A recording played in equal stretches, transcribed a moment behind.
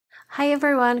Hi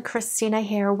everyone, Kristina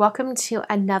here. Welcome to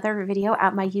another video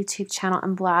at my YouTube channel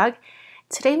and blog.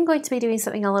 Today I'm going to be doing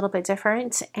something a little bit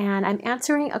different, and I'm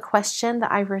answering a question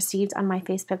that I received on my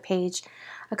Facebook page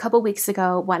a couple weeks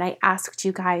ago when I asked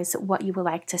you guys what you would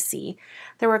like to see.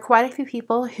 There were quite a few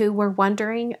people who were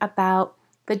wondering about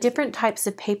the different types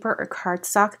of paper or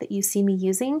cardstock that you see me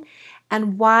using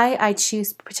and why I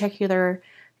choose particular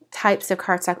types of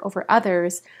cardstock over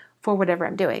others for whatever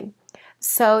I'm doing.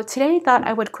 So today I thought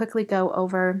I would quickly go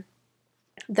over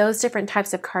those different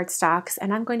types of cardstocks,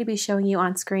 and I'm going to be showing you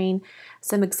on screen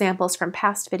some examples from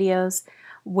past videos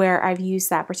where I've used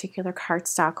that particular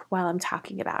cardstock while I'm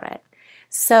talking about it.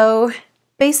 So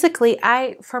basically,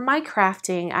 for my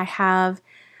crafting, I have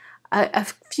a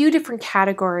few different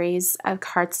categories of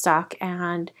cardstock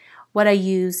and what I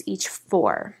use each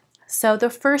for. So the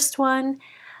first one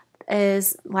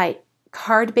is like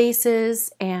card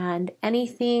bases and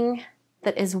anything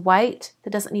that is white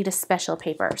that doesn't need a special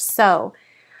paper. So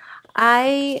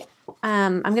I'm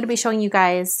going to be showing you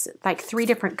guys like 3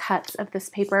 different cuts of this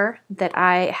paper that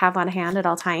I have on hand at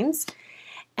all times.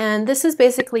 And this is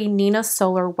basically Neenah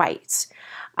Solar White.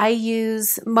 I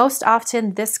use most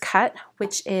often this cut,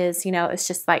 which is, it's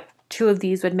just like 2 of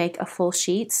these would make a full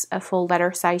sheet, a full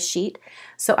letter size sheet.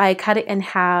 So I cut it in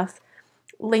half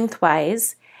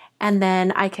lengthwise, and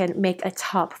then I can make a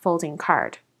top folding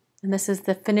card. And this is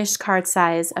the finished card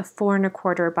size of 4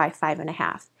 1/4 by 5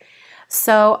 1/2.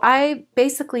 So I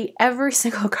basically, every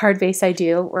single card base I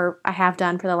do, or I have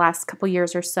done for the last couple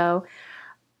years or so,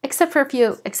 except for a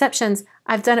few exceptions,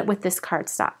 I've done it with this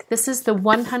cardstock. This is the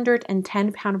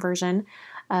 110-pound version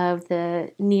of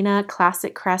the Neenah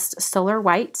Classic Crest Solar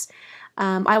White.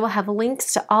 I will have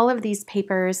links to all of these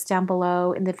papers down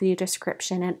below in the video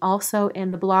description and also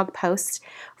in the blog post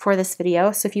for this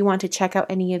video. So if you want to check out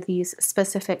any of these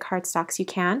specific cardstocks, you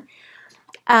can.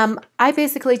 I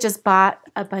basically just bought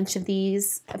a bunch of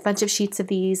sheets of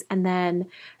these, and then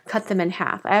cut them in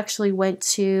half. I actually went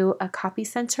to a copy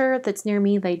center that's near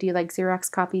me. They do like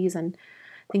Xerox copies and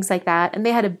things like that. And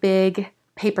they had a big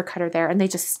paper cutter there, and they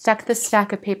just stuck this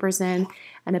stack of papers in,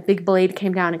 and a big blade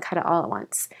came down and cut it all at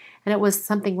once. And it was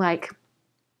something like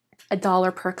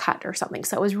 $1 per cut or something.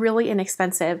 So it was really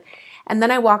inexpensive. And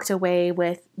then I walked away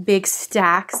with big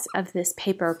stacks of this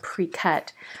paper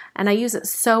pre-cut. And I use it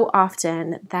so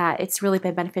often that it's really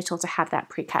been beneficial to have that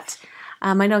pre-cut.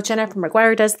 I know Jennifer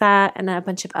McGuire does that, and a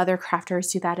bunch of other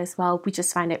crafters do that as well. We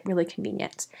just find it really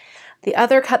convenient. The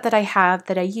other cut that I have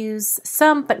that I use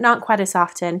some, but not quite as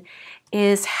often,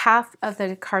 is half of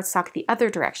the cardstock the other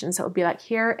direction. So it would be like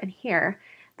here and here.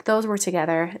 If those were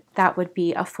together, that would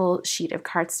be a full sheet of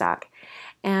cardstock.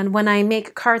 And when I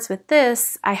make cards with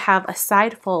this, I have a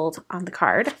side fold on the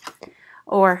card,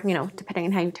 or, depending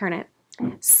on how you turn it.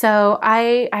 So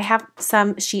I have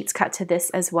some sheets cut to this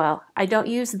as well. I don't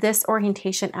use this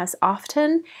orientation as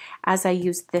often as I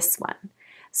use this one.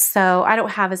 So I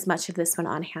don't have as much of this one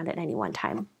on hand at any one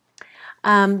time.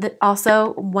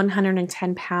 Also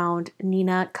 110-pound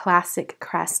Neenah Classic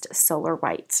Crest Solar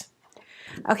White.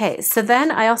 Okay, so then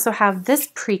I also have this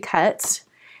pre-cut,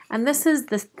 and this is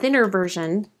the thinner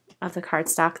version of the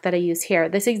cardstock that I use here.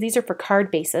 These are for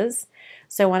card bases,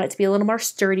 so I want it to be a little more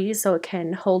sturdy so it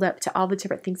can hold up to all the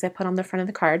different things I put on the front of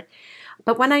the card.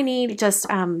 But when I need just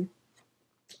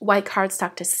white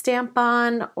cardstock to stamp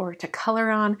on or to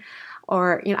color on,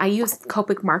 or I use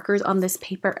Copic markers on this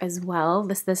paper as well.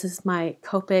 This is my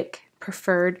Copic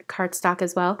preferred cardstock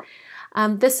as well.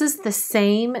 This is the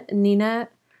same Neenah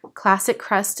Classic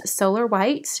Crest Solar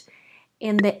White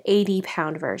in the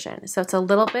 80-pound version. So it's a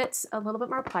little bit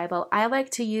more pliable. I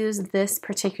like to use this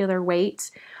particular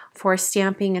weight for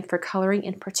stamping and for coloring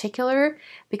in particular,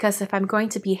 because if I'm going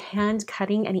to be hand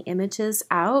cutting any images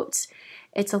out,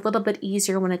 it's a little bit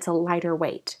easier when it's a lighter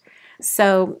weight.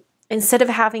 So instead of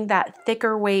having that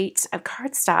thicker weight of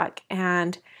cardstock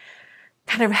and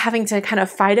kind of having to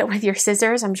fight it with your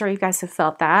scissors, I'm sure you guys have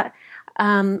felt that,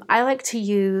 I like to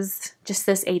use just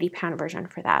this 80-pound version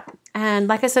for that. And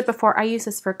like I said before, I use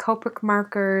this for Copic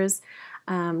markers,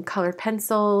 colored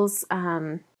pencils,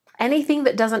 anything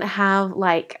that doesn't have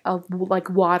like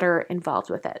water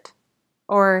involved with it,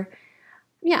 or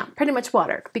yeah, pretty much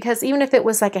water. Because even if it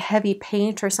was like a heavy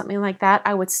paint or something like that,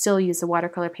 I would still use the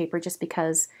watercolor paper just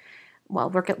because, well,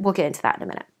 we'll get into that in a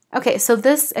minute. Okay, so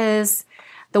this is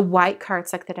the white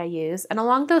cardstock that I use. And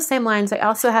along those same lines, I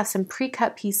also have some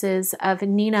pre-cut pieces of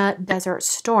Neenah Desert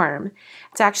Storm.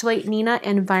 It's actually Neenah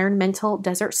Environmental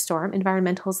Desert Storm.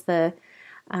 Environmental is the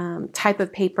type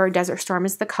of paper. Desert Storm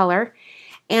is the color.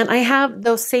 And I have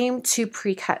those same 2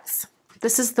 pre-cuts.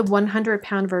 This is the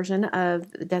 100-pound version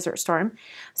of the Desert Storm.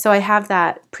 So I have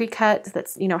that pre-cut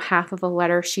that's, you know, half of a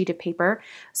letter sheet of paper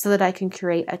so that I can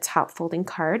create a top folding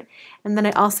card. And then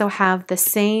I also have the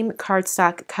same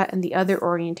cardstock cut in the other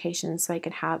orientation so I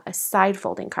can have a side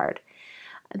folding card.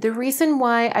 The reason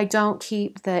why I don't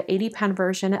keep the 80-pound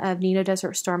version of Neenah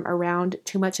Desert Storm around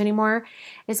too much anymore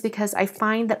is because I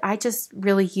find that I just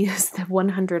really use the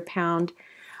 100-pound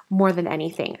more than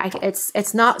anything.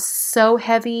 It's not so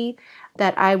heavy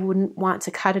that I wouldn't want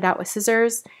to cut it out with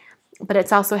scissors, but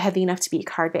it's also heavy enough to be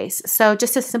card base. So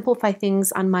just to simplify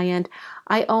things on my end,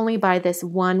 I only buy this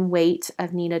one weight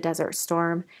of Neenah Desert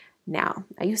Storm now.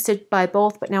 I used to buy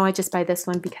both, but now I just buy this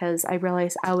one because I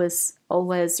realized I was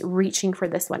always reaching for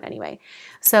this one anyway.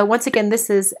 So once again, this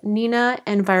is Neenah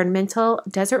Environmental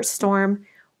Desert Storm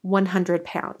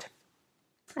 100-pound.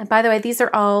 And by the way, these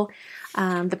are all,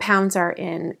 the pounds are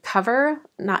in cover,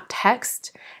 not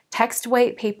text. Text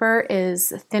weight paper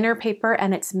is thinner paper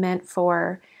and it's meant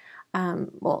for,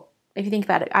 well, if you think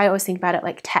about it, I always think about it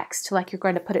like text, like you're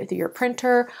going to put it through your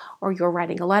printer or you're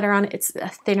writing a letter on it. It's a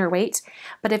thinner weight.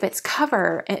 But if it's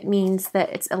cover, it means that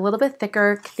it's a little bit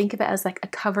thicker. Think of it as like a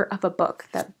cover of a book.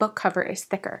 The book cover is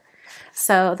thicker.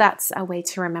 So that's a way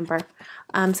to remember.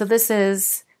 So this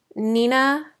is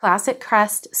Neenah Classic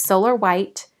Crest Solar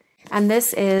White, and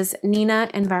this is Neenah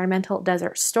Environmental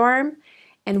Desert Storm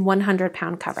in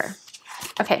 100-pound cover.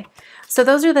 Okay, so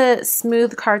those are the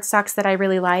smooth cardstocks that I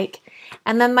really like.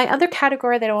 And then my other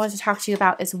category that I wanted to talk to you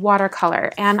about is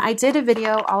watercolor. And I did a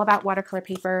video all about watercolor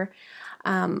paper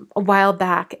a while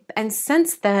back. And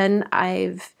since then,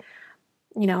 I've,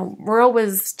 you know, we're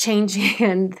always changing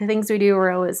and the things we do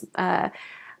are always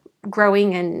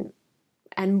growing and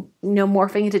you know,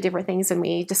 morphing into different things, and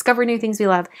we discover new things we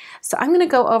love. So I'm going to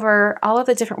go over all of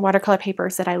the different watercolor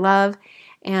papers that I love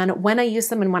and when I use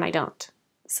them and when I don't,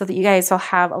 so that you guys will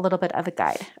have a little bit of a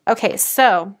guide. Okay,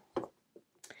 so,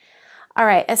 all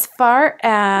right, as far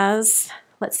as,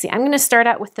 let's see, I'm going to start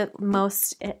out with the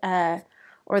most,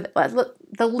 or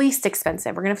the least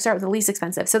expensive. We're going to start with the least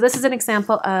expensive. So this is an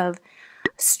example of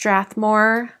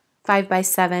Strathmore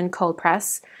 5x7 cold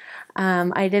press.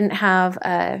 I didn't have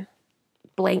a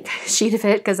blank sheet of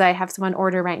it because I have some on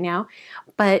order right now,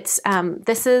 but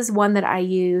this is one that I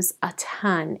use a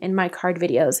ton in my card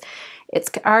videos. It's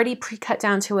already pre-cut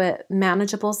down to a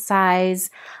manageable size.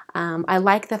 I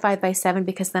like the 5x7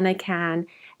 because then I can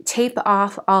tape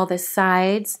off all the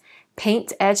sides,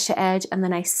 paint edge to edge, and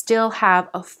then I still have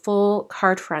a full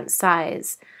card front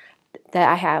size that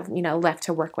I have, you know, left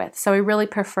to work with. So I really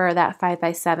prefer that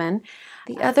 5x7.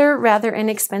 The other rather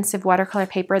inexpensive watercolor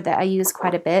paper that I use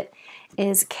quite a bit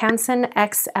is Canson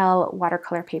XL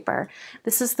watercolor paper.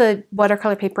 This is the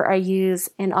watercolor paper I use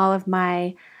in all of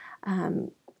my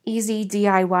easy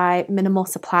DIY minimal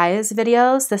supplies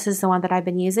videos. This is the one that I've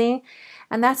been using,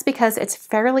 and that's because it's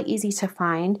fairly easy to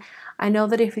find. I know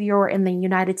that if you're in the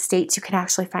United States, you can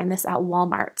actually find this at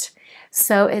Walmart.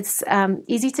 So it's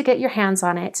easy to get your hands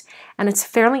on it, and it's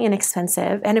fairly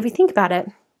inexpensive. And if you think about it,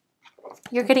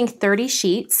 you're getting 30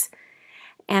 sheets,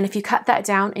 and if you cut that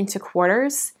down into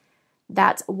quarters,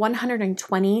 that's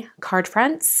 120 card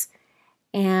fronts.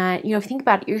 And you know, if you think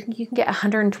about it, you can get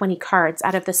 120 cards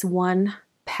out of this one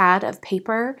pad of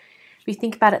paper. If you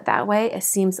think about it that way, it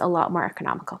seems a lot more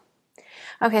economical.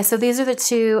 Okay, so these are the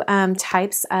two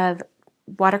types of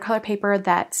watercolor paper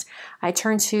that I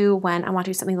turn to when I want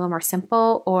to do something a little more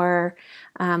simple, or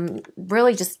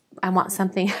really just I want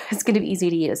something that's going to be easy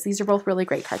to use. These are both really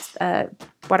great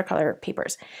watercolor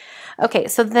papers. Okay,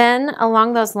 so then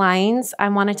along those lines, I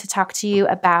wanted to talk to you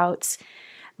about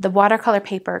the watercolor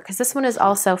paper, because this one is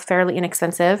also fairly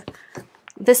inexpensive.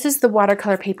 This is the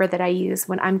watercolor paper that I use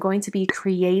when I'm going to be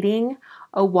creating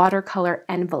a watercolor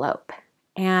envelope.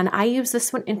 And I use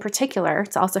this one in particular,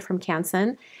 it's also from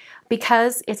Canson,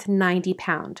 because it's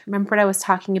 90-pound. Remember what I was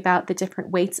talking about, the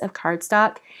different weights of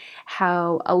cardstock,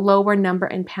 how a lower number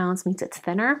in pounds means it's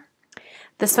thinner?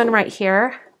 This one right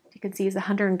here, you can see is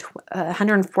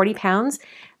 140 pounds.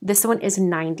 This one is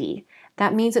 90.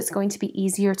 That means it's going to be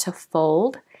easier to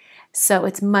fold, so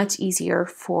it's much easier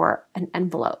for an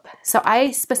envelope. So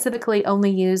I specifically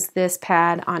only use this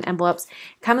pad on envelopes.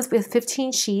 It comes with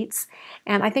 15 sheets,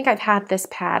 and I think I've had this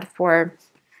pad for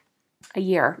a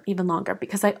year, even longer,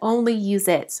 because I only use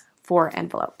it for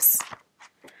envelopes.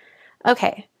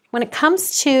 Okay, when it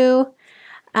comes to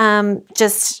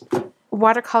just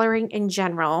watercoloring in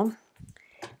general,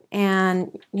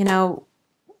 and you know,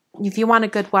 if you want a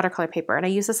good watercolor paper, and I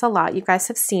use this a lot, you guys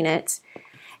have seen it,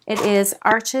 it is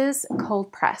Arches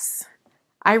Cold Press.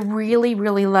 I really,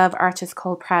 really love Arches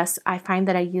Cold Press. I find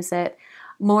that I use it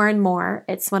more and more.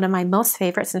 It's one of my most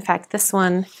favorites. In fact, this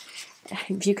one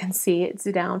if you can see, it's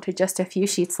down to just a few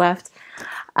sheets left.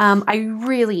 I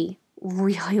really,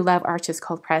 really love Arches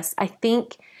cold press. I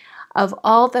think of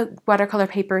all the watercolor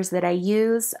papers that I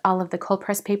use, all of the cold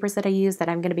press papers that I use that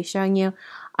I'm going to be showing you,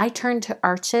 I turn to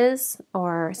Arches,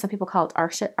 or some people call it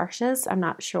Arches. I'm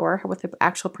not sure what the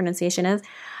actual pronunciation is.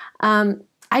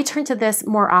 I turn to this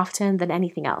more often than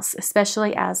anything else,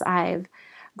 especially as I've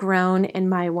grown in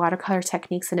my watercolor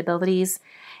techniques and abilities.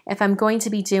 If I'm going to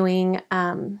be doing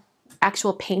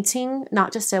actual painting,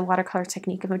 not just a watercolor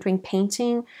technique, if I'm doing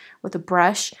painting with a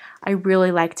brush, I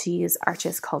really like to use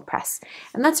Arches cold press.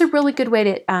 And that's a really good way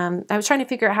to, I was trying to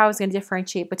figure out how I was going to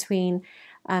differentiate between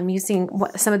using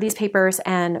some of these papers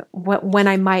and when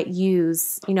I might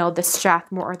use, you know, this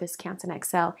Strathmore or this Canson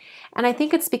XL. And I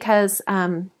think it's because,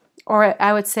 or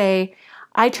I would say,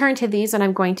 I turn to these when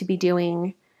I'm going to be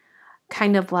doing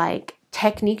kind of like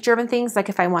technique driven things, like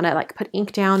if I want to like put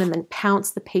ink down and then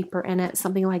pounce the paper in it,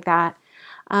 something like that.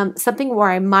 Something where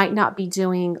I might not be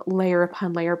doing layer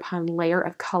upon layer upon layer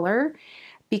of color,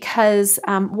 because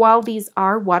while these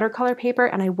are watercolor paper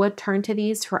and I would turn to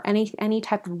these for any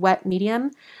type of wet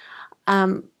medium,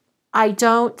 I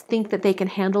don't think that they can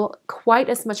handle quite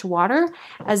as much water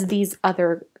as these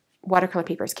other watercolor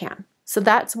papers can. So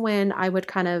that's when I would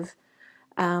kind of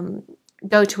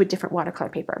go to a different watercolor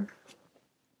paper.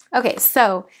 Okay,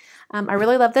 so I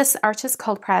really love this Arches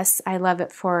cold press. I love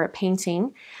it for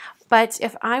painting. But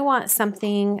if I want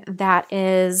something that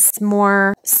is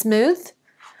more smooth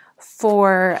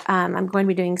for, I'm going to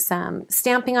be doing some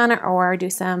stamping on it or do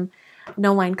some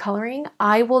no line coloring,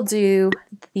 I will do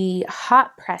the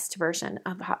hot pressed version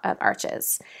of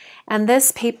Arches. And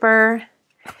this paper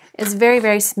is very,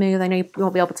 very smooth. I know you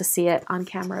won't be able to see it on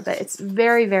camera, but it's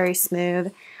very, very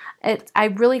smooth. I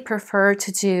really prefer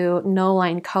to do no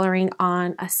line coloring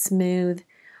on a smooth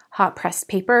hot pressed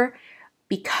paper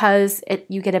because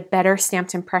you get a better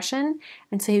stamped impression,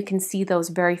 and so you can see those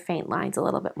very faint lines a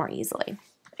little bit more easily.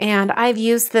 And I've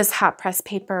used this hot press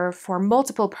paper for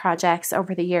multiple projects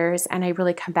over the years, and I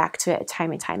really come back to it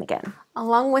time and time again.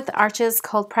 Along with Arches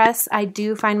cold press, I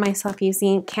do find myself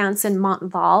using Canson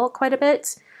Montval quite a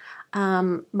bit.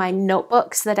 My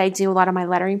notebooks that I do a lot of my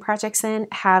lettering projects in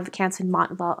have Canson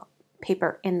Montval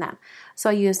paper in them. So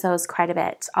I use those quite a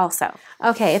bit also.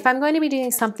 Okay, if I'm going to be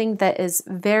doing something that is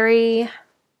very,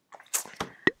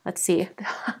 let's see,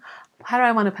 how do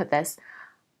I want to put this?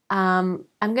 I'm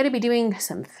going to be doing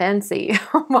some fancy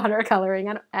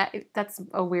watercoloring. That's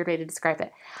a weird way to describe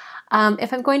it.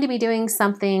 If I'm going to be doing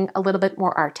something a little bit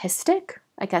more artistic,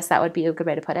 I guess that would be a good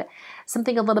way to put it,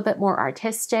 something a little bit more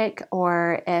artistic,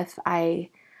 or if I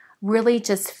really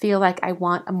just feel like I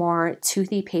want a more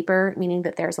toothy paper, meaning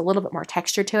that there's a little bit more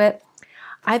texture to it,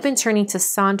 I've been turning to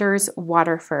Saunders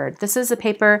Waterford. This is a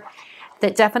paper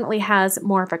that definitely has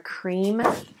more of a cream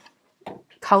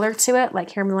color to it.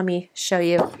 Like here, let me show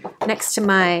you next to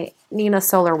my Nina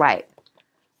Solar White.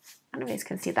 I don't know if you guys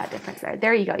can see that difference there.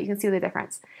 There you go. You can see the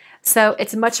difference. So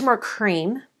it's much more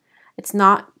cream. It's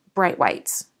not bright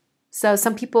white. So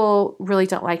some people really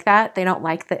don't like that. They don't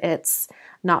like that it's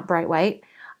not bright white.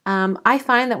 I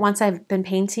find that once I've been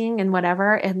painting and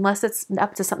whatever, unless it's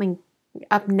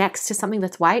up next to something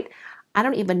that's white, I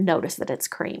don't even notice that it's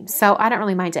cream. So I don't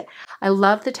really mind it. I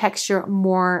love the texture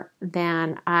more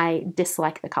than I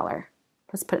dislike the color.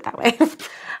 Let's put it that way.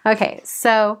 Okay,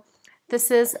 so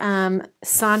this is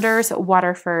Saunders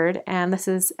Waterford, and this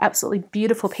is absolutely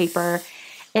beautiful paper.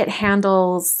 It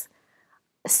handles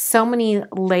so many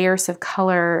layers of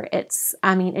color. It's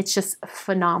just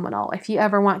phenomenal. If you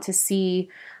ever want to see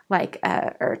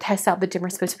or test out the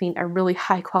difference between a really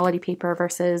high quality paper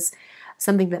versus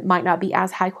something that might not be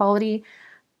as high quality,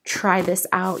 try this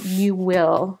out. You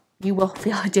will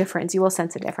feel a difference. You will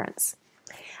sense a difference.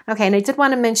 Okay, and I did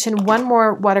want to mention one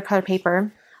more watercolor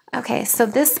paper. Okay, so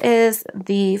this is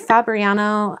the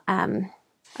Fabriano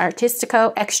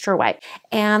Artistico Extra White.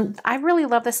 And I really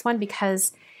love this one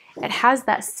because it has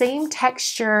that same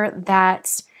texture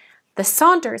that the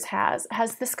Saunders has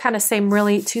this kind of same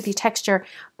really toothy texture,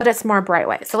 but it's more bright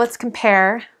white. So let's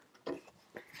compare.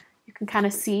 You can kind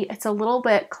of see it's a little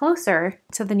bit closer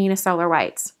to the Nina Solar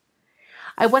Whites.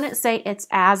 I wouldn't say it's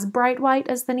as bright white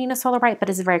as the Nina Solar White, but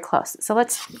it's very close. So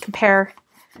let's compare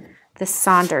the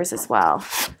Saunders as well.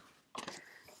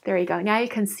 There you go. Now you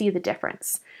can see the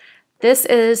difference. This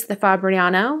is the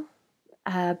Fabriano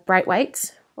Bright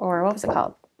White, or what was it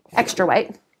called? Extra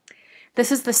White.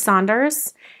 This is the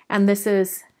Saunders, and this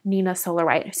is Nina Solar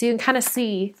White. So you can kind of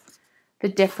see the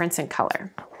difference in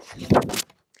color.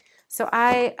 So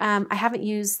I haven't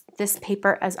used this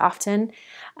paper as often,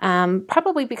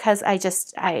 probably because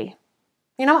I'm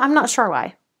not sure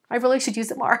why. I really should use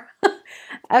it more.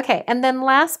 Okay, and then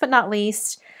last but not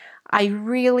least, I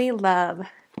really love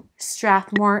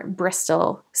Strathmore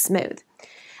Bristol Smooth.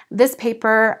 This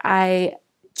paper I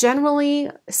generally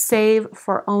save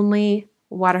for only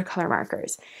watercolor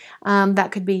markers.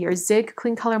 That could be your Zig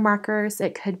clean color markers.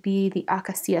 It could be the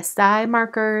CSI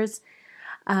markers.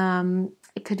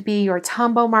 It could be your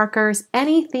Tombow markers.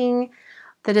 Anything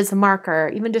that is a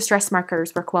marker, even distress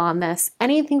markers work well on this.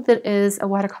 Anything that is a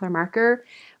watercolor marker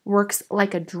works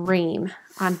like a dream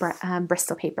on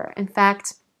Bristol paper. In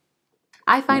fact,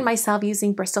 I find myself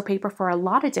using Bristol paper for a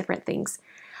lot of different things.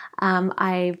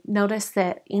 I've noticed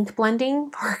that ink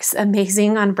blending works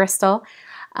amazing on Bristol.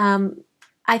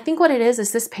 I think what it is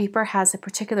this paper has a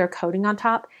particular coating on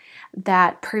top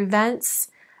that prevents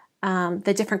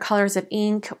the different colors of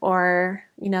ink, or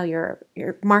your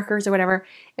markers or whatever.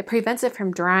 It prevents it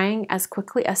from drying as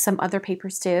quickly as some other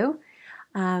papers do.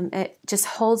 It just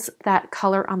holds that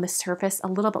color on the surface a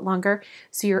little bit longer,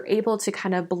 so you're able to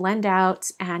kind of blend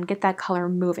out and get that color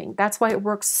moving. That's why it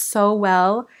works so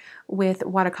well with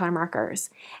watercolor markers,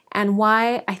 and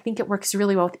why I think it works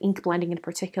really well with ink blending in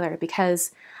particular,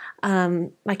 because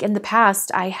like in the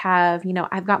past I have,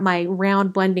 I've got my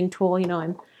round blending tool,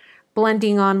 I'm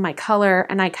blending on my color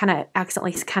and I kind of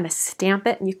accidentally stamp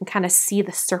it, and you can kind of see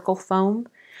the circle foam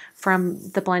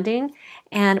from the blending.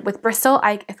 And with Bristol,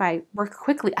 if I work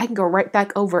quickly, I can go right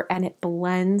back over and it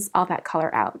blends all that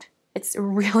color out. It's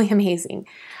really amazing.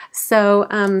 So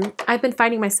I've been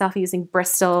finding myself using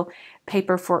Bristol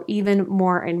paper for even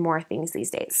more and more things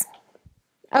these days.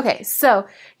 Okay, so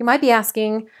you might be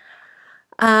asking,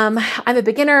 I'm a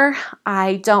beginner.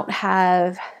 I don't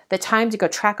have the time to go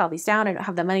track all these down. I don't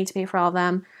have the money to pay for all of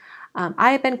them.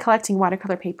 I have been collecting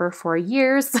watercolor paper for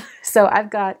years, so I've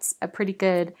got a pretty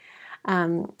good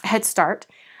head start.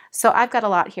 So I've got a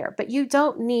lot here, but you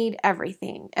don't need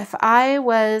everything. If I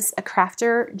was a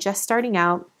crafter just starting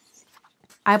out,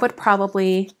 I would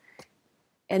probably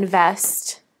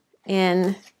invest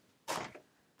in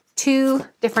 2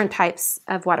 different types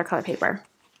of watercolor paper.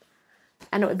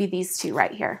 And it would be these 2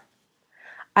 right here.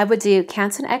 I would do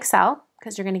Canson XL,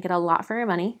 because you're going to get a lot for your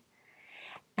money.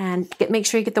 And make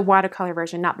sure you get the watercolor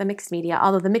version, not the mixed media,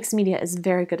 although the mixed media is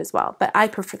very good as well, but I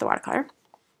prefer the watercolor.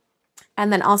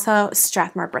 And then also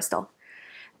Strathmore Bristol.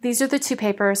 These are the 2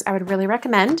 papers I would really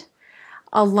recommend,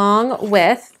 along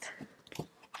with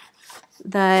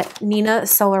the Neenah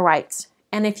Solar White.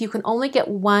 And if you can only get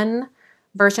one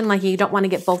version, like you don't want to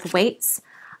get both weights,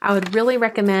 I would really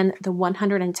recommend the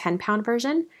 110-pound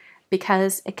version,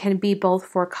 because it can be both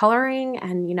for coloring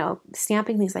and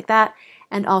stamping, things like that,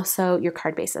 and also your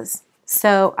card bases.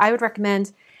 So I would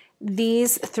recommend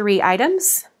these 3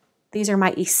 items. These are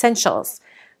my essentials: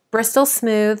 Bristol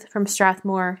Smooth from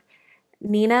Strathmore,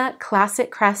 Neenah Classic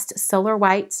Crest Solar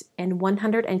White in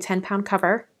 110-pound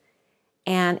cover,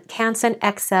 and Canson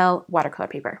XL watercolor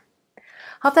paper.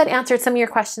 Hope that answered some of your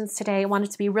questions today. I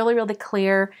wanted to be really, really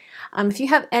clear. If you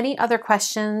have any other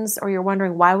questions, or you're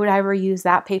wondering why would I ever use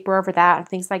that paper over that, and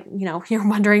things like, you're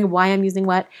wondering why I'm using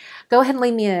what, go ahead and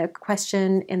leave me a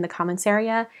question in the comments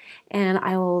area, and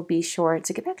I will be sure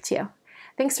to get back to you.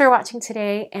 Thanks for watching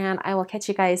today, and I will catch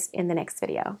you guys in the next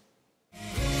video.